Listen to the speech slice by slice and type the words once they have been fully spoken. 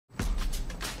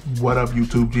What up,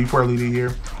 YouTube? G4 Leader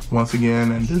here once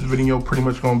again, and this video pretty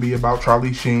much gonna be about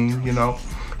Charlie Sheen. You know,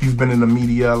 he's been in the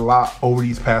media a lot over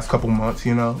these past couple months,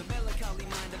 you know,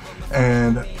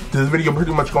 and this video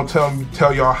pretty much gonna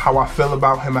tell y'all how I feel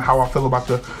about him and how I feel about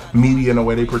the media and the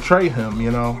way they portray him.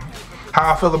 You know,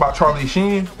 how I feel about Charlie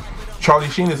Sheen. Charlie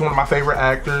Sheen is one of my favorite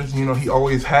actors. You know, he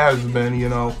always has been. You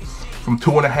know, from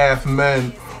 2.5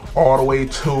 Men all the way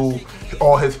to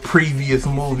all his previous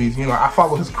movies. You know, I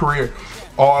follow his career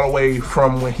all the way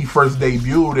from when he first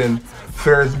debuted in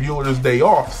Ferris Bueller's Day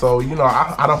Off. So, you know,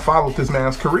 I done followed this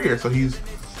man's career. So he's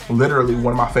literally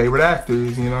one of my favorite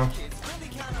actors, you know.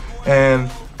 And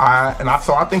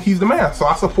I think he's the man. So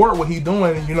I support what he's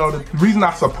doing. You know, the reason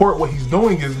I support what he's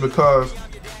doing is because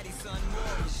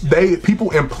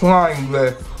people implying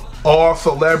that all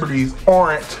celebrities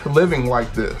aren't living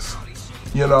like this,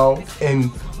 you know, and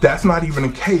that's not even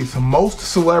the case. Most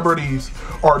celebrities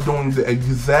are doing the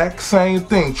exact same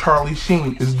thing Charlie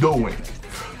Sheen is doing.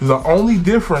 The only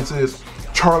difference is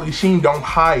Charlie Sheen don't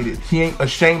hide it. He ain't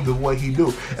ashamed of what he do.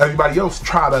 Everybody else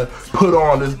try to put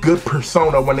on this good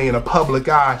persona when they in a public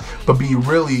eye, but be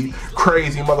really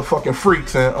crazy motherfucking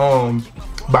freaks and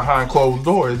behind closed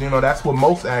doors. You know, that's what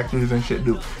most actors and shit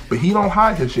do. But he don't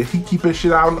hide his shit. He keep his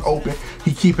shit out in the open.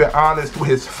 He keep it honest with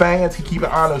his fans. He keep it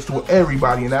honest with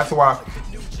everybody, and that's why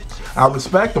I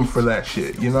respect him for that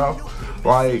shit, you know?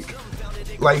 Like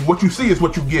what you see is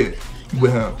what you get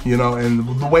with him, you know?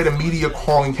 And the way the media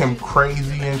calling him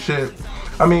crazy and shit,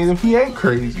 I mean, he ain't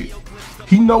crazy.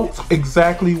 He knows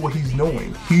exactly what he's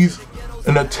doing. He's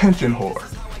an attention whore.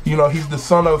 You know, he's the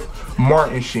son of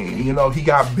Martin Sheen. You know, he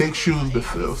got big shoes to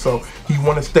fill, so he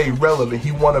want to stay relevant.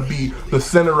 He want to be the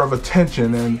center of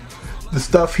attention, and the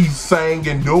stuff he's saying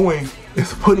and doing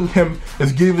is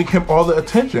giving him all the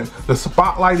attention. The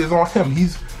spotlight is on him.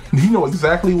 He know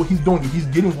exactly what he's doing. He's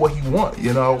getting what he wants,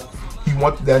 you know. He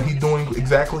wants that. He's doing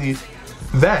exactly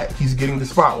that. He's getting the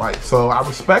spotlight. So I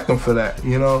respect him for that,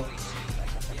 you know.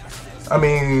 I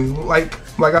mean, like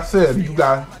I said, you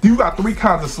got 3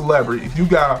 kinds of celebrities. You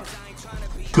got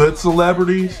good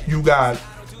celebrities, you got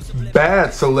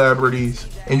bad celebrities,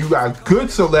 and you got good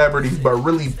celebrities but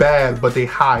really bad, but they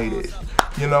hide it.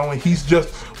 You know, and he's just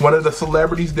one of the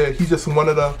celebrities he's just one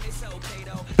of the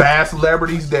bad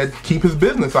celebrities that keep his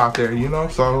business out there, you know.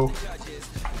 So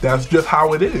that's just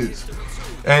how it is.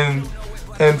 And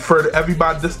for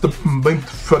everybody,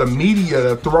 for the media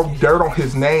to throw dirt on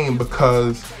his name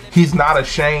because he's not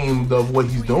ashamed of what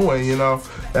he's doing, you know,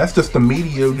 that's just the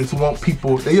media just want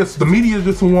people. The media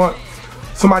just want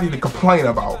somebody to complain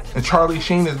about, and Charlie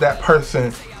Sheen is that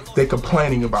person they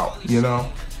complaining about, you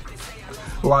know.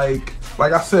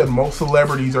 Like I said, most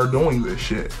celebrities are doing this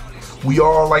shit. We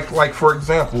all like for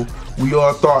example, we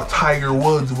all thought Tiger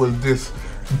Woods was this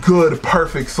good,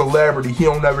 perfect celebrity. He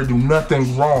don't never do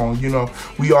nothing wrong, you know.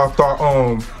 We all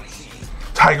thought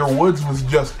Tiger Woods was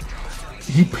just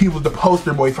he was the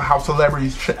poster boy for how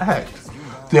celebrities should act.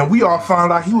 Then we all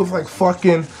found out he was like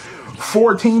fucking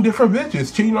 14 different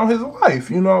bitches cheating on his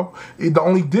wife, you know. The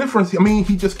only difference, I mean,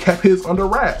 he just kept his under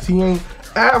wraps. He ain't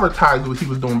advertised what he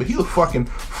was doing, but he was fucking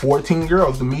 14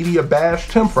 girls. The media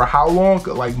bashed him for how long?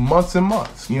 Like months and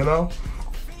months, you know.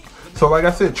 So like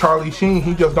I said, Charlie Sheen,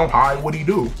 he just don't hide what he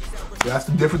do. That's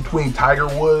the difference between Tiger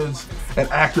Woods and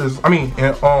actors,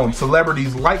 and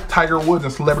celebrities like Tiger Woods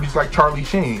and celebrities like Charlie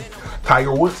Sheen.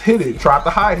 Tiger Woods hid it, tried to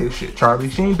hide his shit. Charlie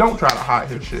Sheen don't try to hide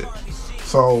his shit.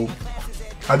 So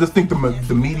I just think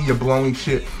the media blowing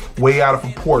shit way out of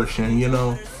proportion, you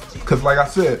know. Because like I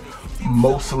said,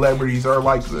 most celebrities are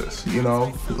like this, you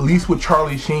know. At least with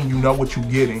Charlie Sheen, you know what you're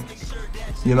getting,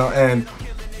 you know. And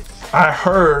I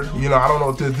heard, you know, I don't know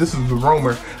if this is the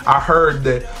rumor, I heard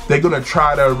that they're gonna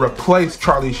try to replace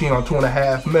Charlie Sheen on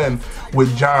 2.5 Men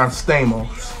with John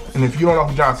Stamos. And if you don't know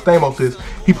who John Stamos is,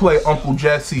 he played Uncle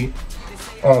Jesse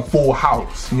on Full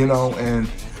House, you know. And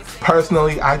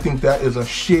personally, I think that is a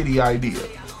shitty idea.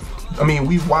 I mean,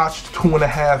 we watched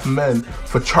 2.5 Men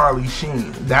for Charlie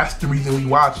Sheen. That's the reason we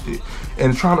watched it.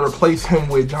 And trying to replace him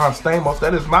with John Stamos,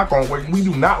 that is not going to work. We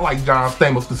do not like John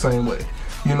Stamos the same way,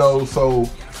 you know. So,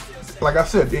 like I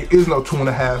said, there is no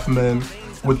 2.5 Men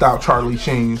without Charlie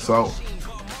Sheen. So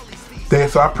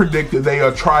I predicted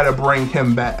they'll try to bring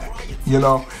him back, you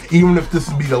know. Even if this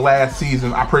will be the last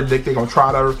season, I predict they're going to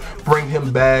try to bring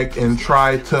him back and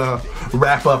try to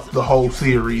wrap up the whole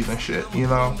series and shit, you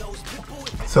know.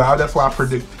 So that's what I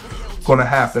predict gonna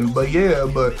happen. But yeah,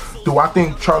 but do I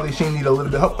think Charlie Sheen need a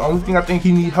little bit of help? The only thing I think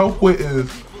he need help with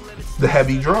is the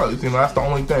heavy drugs, you know. That's the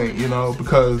only thing, you know,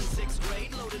 because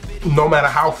no matter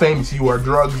how famous you are,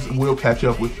 drugs will catch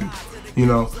up with you, you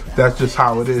know. That's just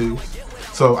how it is.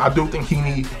 So I do think he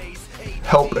need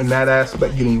help in that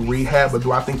aspect, getting rehab. But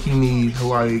do I think he needs,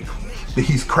 like, that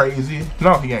he's crazy?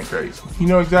 No, he ain't crazy. He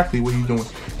knows exactly what he's doing.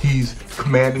 He's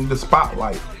commanding the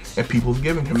spotlight, and people's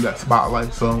giving him that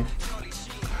spotlight. So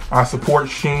I support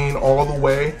Sheen all the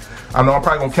way. I know I'm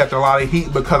probably gonna catch a lot of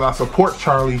heat because I support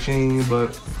Charlie Sheen,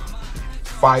 but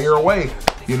fire away.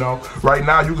 You know, right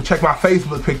now you can check my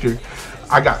Facebook picture.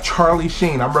 I got Charlie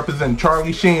Sheen. I'm representing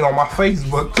Charlie Sheen on my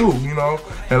Facebook too, you know.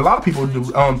 And a lot of people do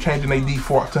changing their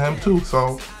default to him too.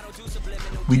 So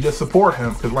we just support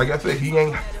him because, like I said, he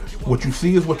ain't, what you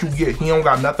see is what you get. He don't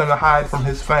got nothing to hide from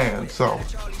his fans. So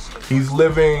he's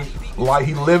living like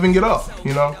he's living it up,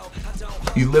 you know.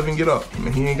 He's living it up,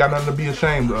 and he ain't got nothing to be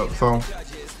ashamed of. So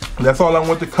that's all I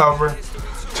want to cover.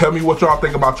 Tell me what y'all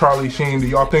think about Charlie Sheen. Do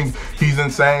y'all think he's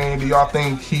insane? Do y'all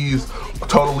think he's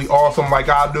totally awesome like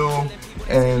I do?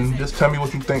 And just tell me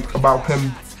what you think about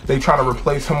him. They trying to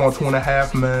replace him on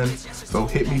 2.5 Men. So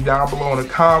hit me down below in the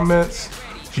comments.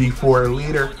 G4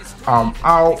 Leader, I'm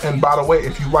out. And by the way,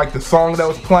 if you like the song that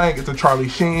was playing, it's a Charlie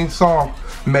Sheen song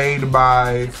made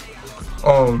by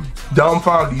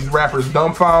Dumbfounded. These rappers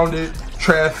Dumbfounded,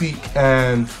 Traffic,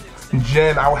 and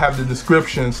Jen. I will have the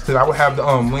descriptions. I will have the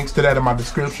links to that in my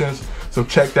descriptions. So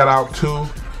check that out too.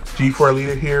 G4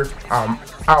 Leader here. I'm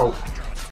out.